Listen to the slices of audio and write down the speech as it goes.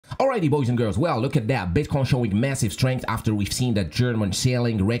Alrighty, boys and girls, well, look at that. Bitcoin showing massive strength after we've seen that German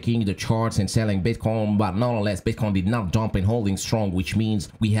selling, wrecking the charts and selling Bitcoin, but nonetheless, Bitcoin did not dump and holding strong, which means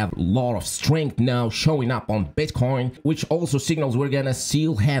we have a lot of strength now showing up on Bitcoin, which also signals we're gonna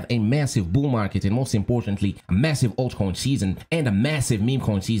still have a massive bull market and most importantly, a massive altcoin season and a massive meme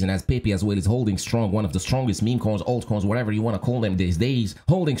coin season, as Pepe as well is holding strong, one of the strongest meme coins, altcoins, whatever you want to call them these days,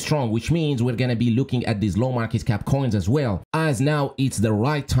 holding strong, which means we're gonna be looking at these low market cap coins as well, as now it's the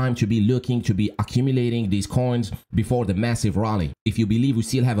right time to be looking to be accumulating these coins before the massive rally. If you believe we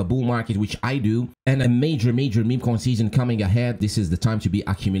still have a bull market, which I do, and a major meme coin season coming ahead, this is the time to be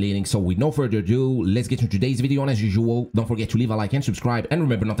accumulating. So with no further ado, let's get into today's video. And as usual, don't forget to leave a like and subscribe, and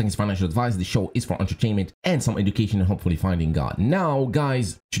remember, nothing is financial advice. The show is for entertainment and some education and hopefully finding God. Now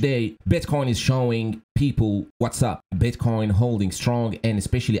guys, today Bitcoin is showing people what's up. Bitcoin holding strong, and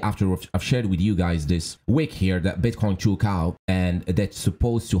especially after I've shared with you guys this wick here that Bitcoin took out and that's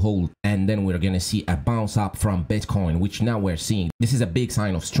supposed to hold, and then we're gonna see a bounce up from Bitcoin, which now we're seeing. This is a big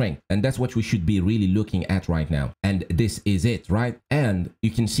sign of strength, and that's what we should be really looking at right now, and this is it, right? And you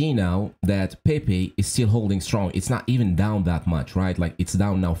can see now that Pepe is still holding strong. It's not even down that much, right? Like it's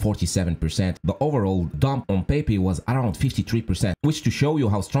down now 47%. The overall dump on Pepe was around 53%, which to show you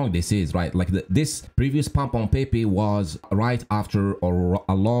how strong this is, right? Like this previous pump on Pepe was right after or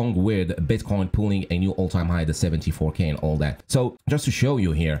along with Bitcoin pulling a new all-time high, the 74K and all that. So just to show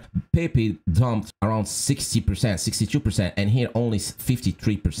you here, Pepe dumped around 60%, 62%, and here only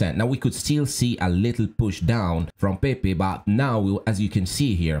 53%. Now we could still see a little push down from Pepe, but now as you can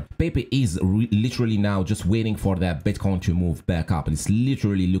see here, Pepe is literally now just waiting for that Bitcoin to move back up. It's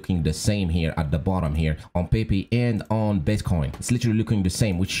literally looking the same here at the bottom here on Pepe and on Bitcoin. It's literally looking the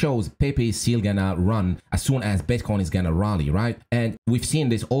same, which shows Pepe is still gonna run as soon as Bitcoin is gonna rally, right? And we've seen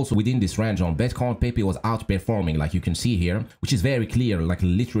this also within this range on Bitcoin. Pepe was outperforming, like you can see here, which is very clear, like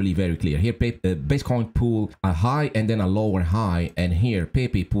literally very clear. Here Bitcoin pulled a high and then a lower high, and here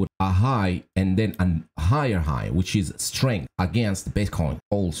Pepe put a high and then a higher high, which is strength against Bitcoin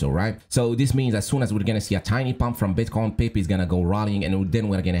also, right? So this means as soon as we're gonna see a tiny pump from Bitcoin, Pepe is gonna go rallying, and then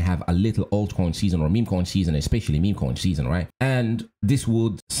we're gonna have a little altcoin season or meme coin season, especially meme coin season, right? And this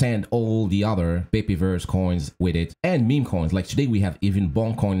would send all the other Pepeverse coins with it and meme coins. Like today we have even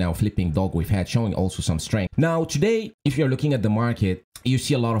BONK coin now flipping dog we've had, showing also some strength. Now today, if you're looking at the market, you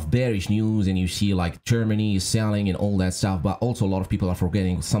see a lot of bearish news and you see like Germany is selling and all that stuff, but also a lot of people are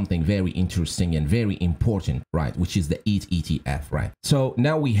forgetting something very interesting and very important, right? Which is the ETH ETF, right? So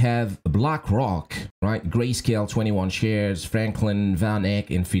now we have BlackRock, right? Grayscale 21 shares, Franklin, Van Eck,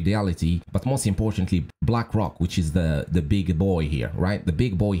 and Fidelity, but most importantly BlackRock, which is the big boy here, right? The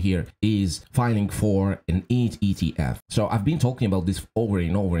big boy here is filing for an ETH ETF. So I've been talking about this over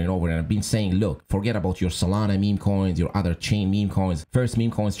and over and over, and I've been saying, look, forget about your Solana meme coins, your other chain meme coins. First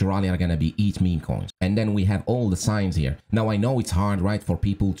meme coins to rally are gonna be ETH meme coins, and then we have all the signs here. Now I know it's hard, right, for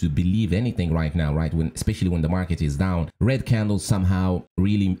people to believe anything right now, right? Especially when the market is down. Red candles somehow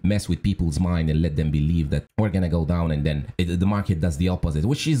really mess with people's mind and let them believe that we're gonna go down, and then the market does the opposite,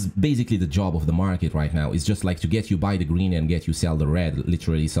 which is basically the job of the market right now. It's just like to get you buy the green and get you sell the red,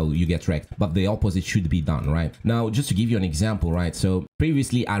 literally, so you get wrecked. But the opposite should be done, right? Now just to give you an example, right? So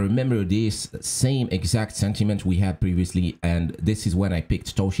previously I remember this same exact sentiment we had previously, and this is when I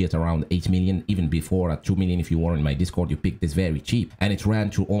picked Toshi at around 8 million, even before at 2 million. If you were in my Discord, you picked this very cheap, and it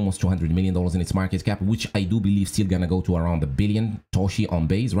ran to almost $200 million in its market cap, which I do believe still gonna go to around $1 billion Toshi on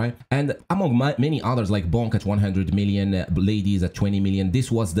base, right? And among many others like BONK at 100 million, Ladies at 20 million.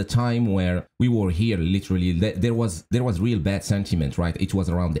 This was the time where we were here, literally. There was real bad sentiment, right? It was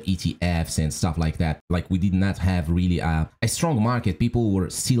around the ETFs and stuff like that. Like we did not have really a strong market. People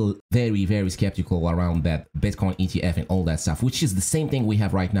were still very, very skeptical around that Bitcoin ETF and all that stuff, which is the same thing we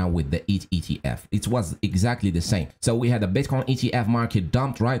have right now with the ETH ETF. It was exactly the same. So we had a Bitcoin ETF market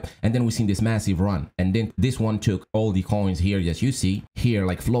dumped, right? And then we seen this massive run, and then this one took all the coins here that you see here,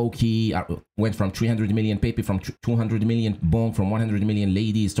 like Floki went from 300 million, Pepe from 200 million, BONK from 100 million,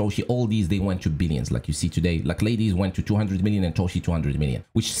 Ladies, Toshi, all these, they went to billions, like you see today. Like Ladies went to 200 million and Toshi 200 million,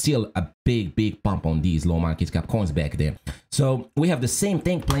 which is still a big pump on these low market cap coins back there. So we have the same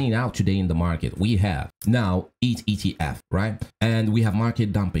thing playing out today in the market. We have now ETH ETF, right? And we have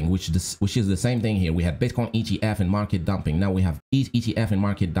market dumping, which is the same thing here. We have Bitcoin ETF and market dumping. Now we have ETH ETF and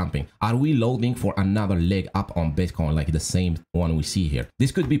market dumping. Are we loading for another leg up on Bitcoin, like the same one we see here?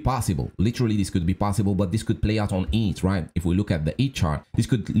 This could be possible. Literally, this could be possible, but this could play out on ETH, right? If we look at the ETH chart, this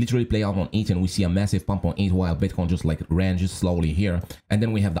could literally play out on ETH, and we see a massive pump on ETH while Bitcoin just like ranges slowly here. And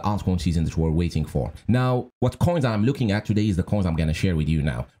then we have the altcoin season that we're waiting for. Now, what coins I'm looking at today is the coins I'm gonna share with you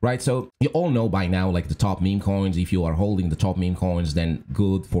now, right? So you all know by now, like the top meme coins. If you are holding the top meme coins, then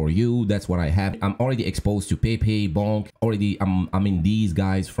good for you. That's what I have. I'm already exposed to Pepe, BONK. Already, I'm in these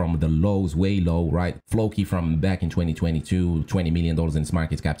guys from the lows, way low, right? Floki from back in 2022, $20 million in its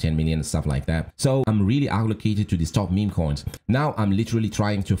market cap, 10 million, stuff like that. So I'm really allocated to these top meme coins. Now I'm literally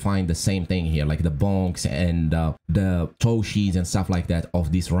trying to find the same thing here, like the BONKs and the Toshis and stuff like that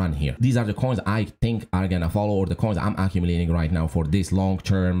of this run here. These are the coins I think are gonna follow, or the coins I'm accumulating right now for this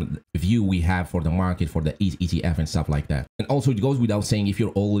long-term view we have for the market, for the ETF and stuff like that. And also it goes without saying, if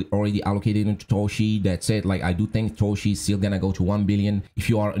you're already allocated into Toshi, that's it. Like I do think Toshi is still gonna go to 1 billion. If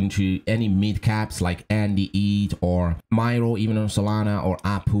you are into any mid caps like Andy Eat or Myro, even on Solana or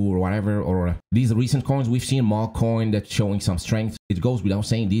Apu or whatever, or these recent coins, we've seen BONK Coin that's showing some strength. It goes without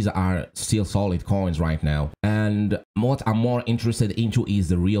saying these are still solid coins right now. And what I'm more interested into is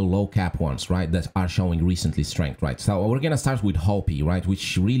the real low cap ones, right, that are showing recently strength, right? So we're gonna start with Hopi, right,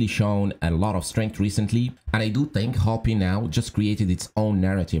 which really shown a lot of strength recently. And I do think Hopi now just created its own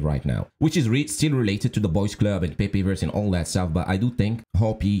narrative right now, which is still related to the Boys Club and Pepeverse and all that stuff. But I do think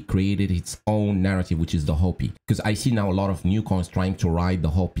Hopi created its own narrative, which is the Hopi, because I see now a lot of new coins trying to ride the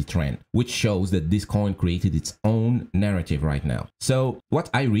Hopi trend, which shows that this coin created its own narrative right now. So what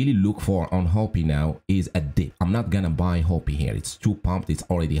I really look for on Hopi now is a dip. I'm not gonna buy Hopi here. It's too pumped. It's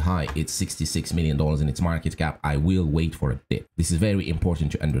already high. It's $66 million in its market cap. I will wait for a dip. This is very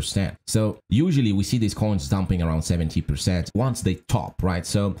important to understand. So usually we see these coins dumping around 70% once they top, right?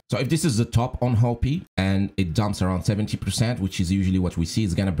 So if this is the top on Hopi and it dumps around 70%, which is usually what we see,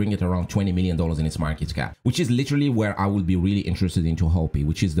 is gonna bring it around $20 million in its market cap, which is literally where I will be really interested into Hopi,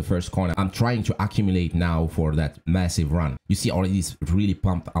 which is the first coin I'm trying to accumulate now for that massive run. You see already it's really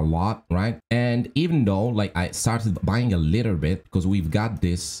pumped a lot, right? And even though like I started buying a little bit, because we've got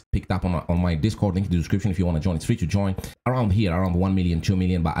this picked up on my Discord, link in the description if you want to join. It's free to join, around here, around 1 million, 2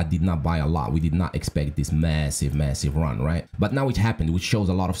 million, but I did not buy a lot. We did not expect this massive run, right? But now it happened, which shows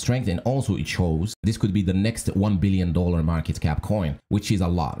a lot of strength. And also it shows this could be the next $1 billion market cap coin, which is a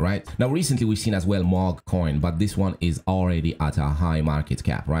lot, right? Now recently we've seen as well BONK Coin, but this one is already at a high market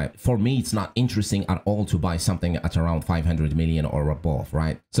cap, right? For me, it's not interesting at all to buy something at around 500 million or above,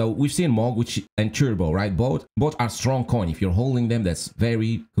 right? So we've seen BONK and Turbo, right? Both are strong coin. If you're holding them, that's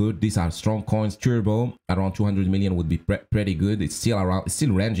very good. These are strong coins. Turbo around 200 million would be pretty good. It's still around, it's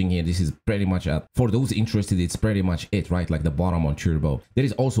still ranging here. This is pretty much for those interested, it's pretty much it, right? Like the bottom on Turbo. There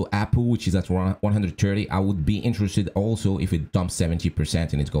is also Apu, which is at 130. I would be interested also if it dumps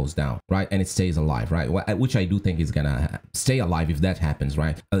 70% and it goes down, right? And it stays alive, right? Which I do think is gonna stay alive if that happens,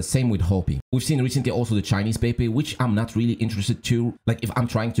 right? Same with Hopi. We've seen recently also the Chinese Pepe, which I'm not really interested to. Like if I'm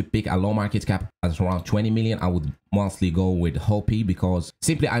trying to pick a low market cap at around 20 million, I would mostly go with Hopi, because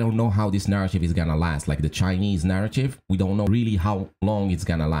simply I don't know how this narrative is gonna last. Like the Chinese narrative, we don't know really how long it's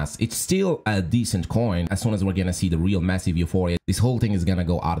gonna last. It's still a decent coin. As soon as we're gonna see the real massive euphoria, this whole thing is gonna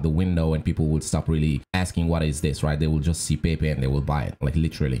go out of the window and people will stop really asking what is this, right? They will just see Pepe and they will buy it, like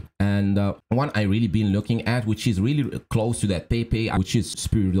literally. And one I really been looking at, which is really close to that Pepe, which is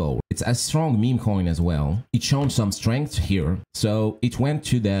Spiro. It's a strong meme coin as well. It's shown some strength here. So it went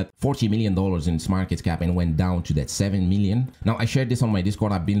to that $40 million in its market cap and went down to that 7 million. Now I shared this on my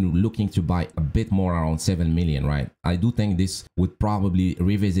Discord. I've been looking to buy a bit more, around 7 million, right? I do think this would probably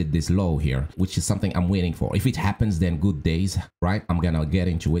revisit this low here, which is something I'm waiting for. If it happens, then good days, right? I'm gonna get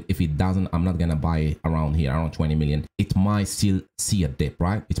into it. If it doesn't, I'm not gonna buy it around here, around 20 million. It might still see a dip,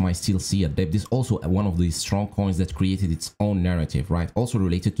 right? It might still see a dip. This is also one of these strong coins that created its own narrative, right? Also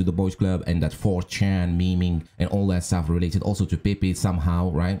related to the Boys Club and that 4chan memeing and all that stuff, related also to Pepe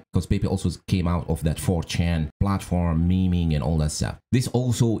somehow, right? Because Pepe also came out of that 4chan platform memeing and all that stuff. This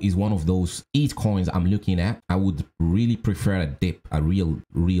also is one of those ETH coins I'm looking at. I would really prefer a dip, a real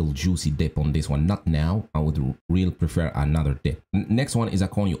juicy dip on this one. Not now. I would really prefer another dip. Next one is a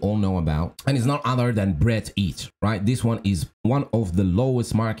coin you all know about, and it's not other than Brett ETH, right? This one is one of the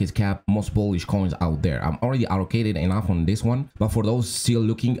lowest market cap, most bullish coins out there. I'm already allocated enough on this one, but for those still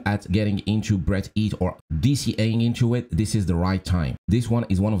looking at getting into Brett ETH or DCAing into it, this is the right time. This one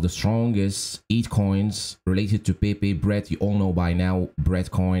is one of the strongest ETH coins related to Pepe. Brett, you all know by now, Brett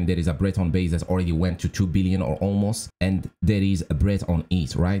coin. There is a Brett on base that already went to 2 billion or almost, and there is a Brett on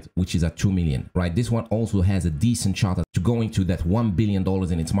ETH, right, which is at 2 million, right? This one also has a decent shot to going to that $1 billion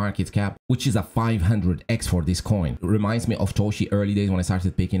in its market cap, which is a 500x for this coin. It reminds me of Toshi early days when I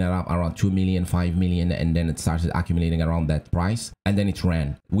started picking it up around 2 million, 5 million, and then it started accumulating around that price, and then it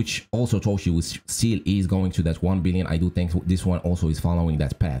ran, which also Toshi still is going to that 1 billion. I do think this one also is following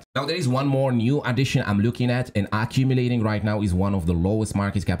that path. Now there is one more new addition I'm looking at and accumulating right now, is one of the lowest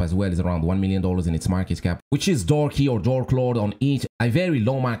market cap as well, is around $1 million in its market cap, which is Dorky or Dork Lord on ETH, a very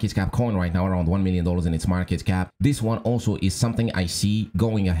low market cap coin right now, around $1 million in its market cap. This one also is something I see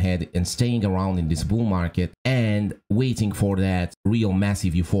going ahead and staying around in this bull market and waiting for that real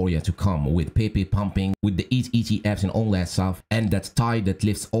massive euphoria to come with Pepe pumping, with the ETH ETFs and all that stuff, and that tide that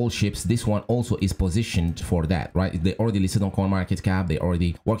lifts all ships. This one also is positioned for that, right? They already listed on CoinMarketCap. They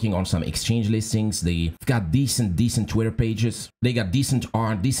already working on some exchange listings. They've got decent Twitter pages. They got decent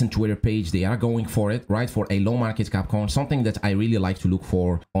art, decent Twitter page. They are going for it, right? For a low market cap coin, something that I really like to look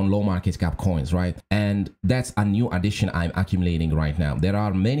for on low market cap coins, right? And that's a new addition I'm accumulating right now. There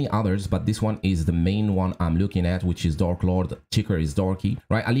are many others, but this one is the main one I'm looking at, which is Dork Lord. Ticker is Dorky,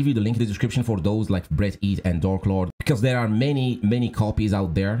 right? I'll leave you the link in the description for those like Brett ETH and Dork Lord, because there are many copies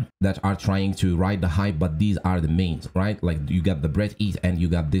out there that are trying to ride the hype, but these are the mains, right? Like you got the Brett ETH and you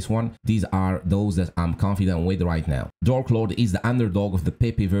got this one. These are those that I'm confident with right now. Dork Lord is the underdog of the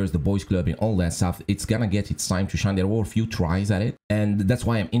Pepeverse, the Boys Club, and all that stuff. It's gonna get its time to shine. There were a few tries at it, and that's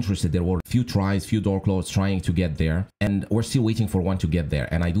why I'm interested. There were a few tries, few Dork Lords trying to get there, and we're still waiting for one to get there,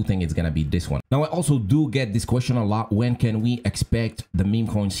 and I do think it's gonna be this one. Now I also do get this question a lot: when can we expect the meme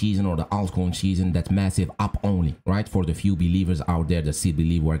coin season or the altcoin season, that massive up only, right? For the few believers out there that still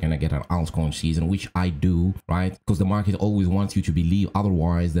believe we're gonna get an altcoin season, which I do, right? Because the market always wants you to believe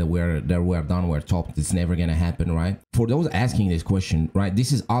otherwise, that we're done, we're top, it's never gonna happen, right? For those asking this question, right,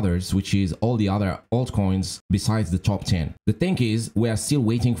 this is others, which is all the other altcoins besides the top 10. The thing is, we are still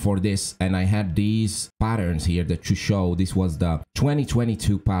waiting for this, and I had these patterns here that to show. This was the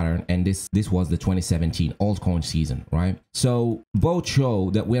 2022 pattern, and this was the 2017 altcoin season, right? So both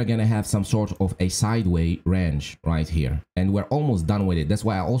show that we're gonna have some sort of a sideways range right here, and we're almost done with it. That's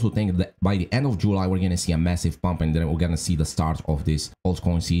why I also think that by the end of July we're gonna see a massive pump, and then we're gonna see the start of this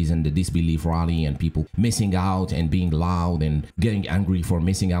altcoin season, the disbelief rally, and people missing out and being loud and getting angry for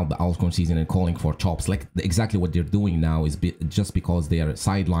missing out the altcoin season and calling for tops. Like exactly what they're doing now is just because they are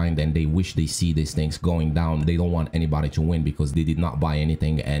sidelined and they wish they see these things going down. They don't want anybody to win because they did not buy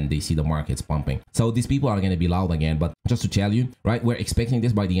anything and they see the markets pumping. So these people are going to be loud again. But just to tell you, right, we're expecting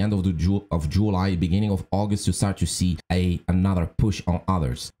this by the end of July, beginning of August, to start to see another push on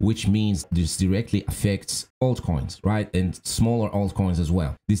others, which means this directly affects altcoins, right? And smaller altcoins as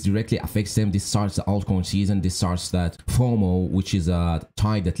well. This directly affects them. This starts the altcoin season. This starts that FOMO, which is a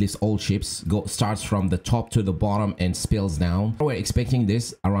tide that lifts all ships, starts from the top to the bottom and spills down. We're expecting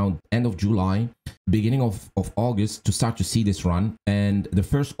this around end of July, beginning of August, to start to see this run, and the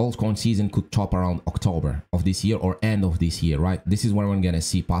first altcoin season could top around October of this year or end of this year, right? This is where we're gonna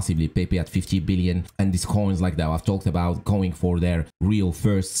see possibly Pepe at 50 billion, and these coins like that I've talked about going for their real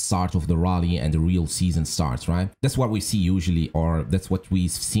first start of the rally and the real season starts, right? That's what we see usually, or that's what we've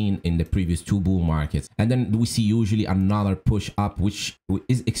seen in the previous two bull markets. And then we see usually another push up, which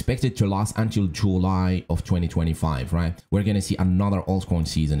is expected to last until July of 2025, right? We're gonna see another altcoin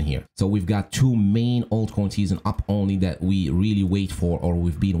season here. So we've got two main altcoin season up only that we really wait for, or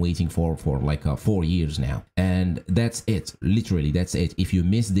we've been waiting for like 4 years now, and that's it. Literally, that's it. If you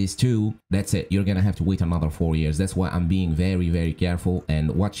miss this too, that's it. You're gonna have to wait another 4 years. That's why I'm being very careful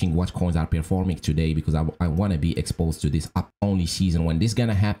and watching what coins are performing today, because I want to be exposed to this up only season. When this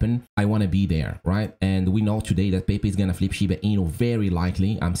gonna happen, I want to be there, right? And we know today that Pepe is gonna flip Shiba Inu very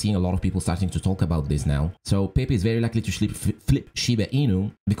likely. I'm seeing a lot of people starting to talk about this now. So Pepe is very likely to flip Shiba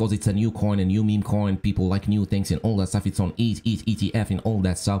Inu because it's a new coin, a new meme coin. People like new things and all that stuff. It's on ETH, ETF, and all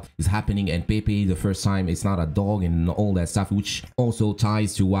that stuff is happening. And Pepe, the first time, it's not a dog and all that stuff, which also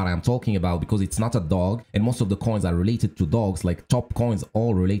ties to what I'm talking about, because it's not a dog, and most of the coins are related to dogs. Like top coins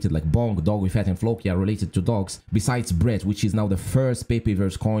all related, like BONK, Dog with Fat and Floki are related to dogs, besides Brett, which is now the first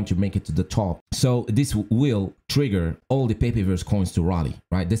Pepeverse coin to make it to the top. So this will trigger all the Pepeverse coins to rally,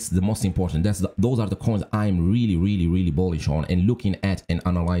 right? That's the most important. Those are the coins I'm really bullish on and looking at and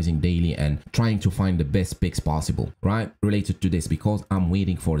analyzing daily and trying to find the best picks possible, right? Related to this, because I'm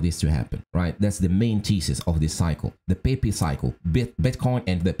waiting for this to happen, right? That's the main thesis of this cycle, the Pepe cycle, Bitcoin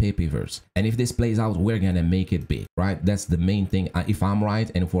and the Pepeverse. And if this plays out, we're gonna make it big, right? That's the main thing. If I'm right,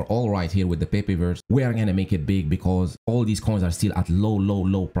 and if we're all right here with the Pepeverse, we are gonna make it big, because all these coins are still at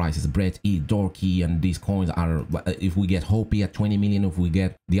low prices. Brett, Dorky, and these coins are later. But if we get Hopi at 20 million, if we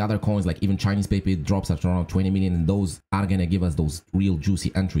get the other coins like even Chinese Pepe drops at around 20 million, and those are gonna give us those real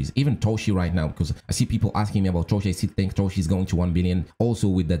juicy entries. Even Toshi right now, because I see people asking me about Toshi. I think Toshi is going to 1 billion also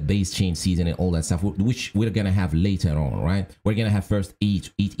with that base chain season and all that stuff, which we're gonna have later on, right? We're gonna have first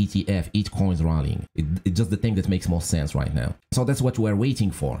each ETF, each coins rallying. It's just the thing that makes most sense right now. So that's what we're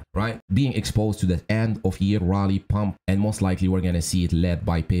waiting for, right? Being exposed to that end of year rally pump, and most likely we're gonna see it led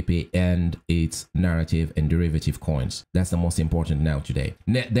by Pepe and its narrative and derivative coins. That's the most important now today.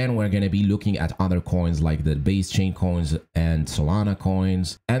 Then we're gonna be looking at other coins like the base chain coins and Solana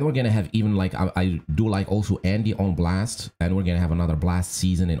coins, and we're gonna have even like I do like also Andy on Blast, and we're gonna have another Blast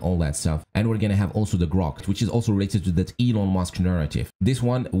season and all that stuff, and we're gonna have also the Grok, which is also related to that Elon Musk narrative. This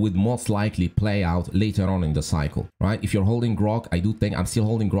one would most likely play out later on in the cycle, right? If you're holding Grok, I do think I'm still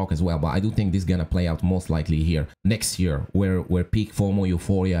holding Grok as well, but I do think this is gonna play out most likely here next year, where peak FOMO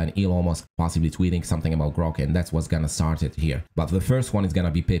euphoria and Elon Musk possibly tweeting something about Grok, and that's what's gonna start it here. But the first one is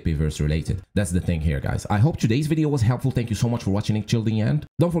gonna be Pepe verse related. That's the thing here, guys. I hope today's video was helpful. Thank you so much for watching it till the end.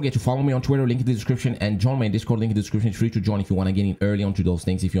 Don't forget to follow me on Twitter, link in the description, and join my Discord, link in the description. It's free to join if you want to get in early onto those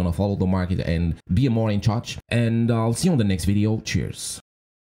things, if you want to follow the market and be more in touch. And I'll see you on the next video. Cheers.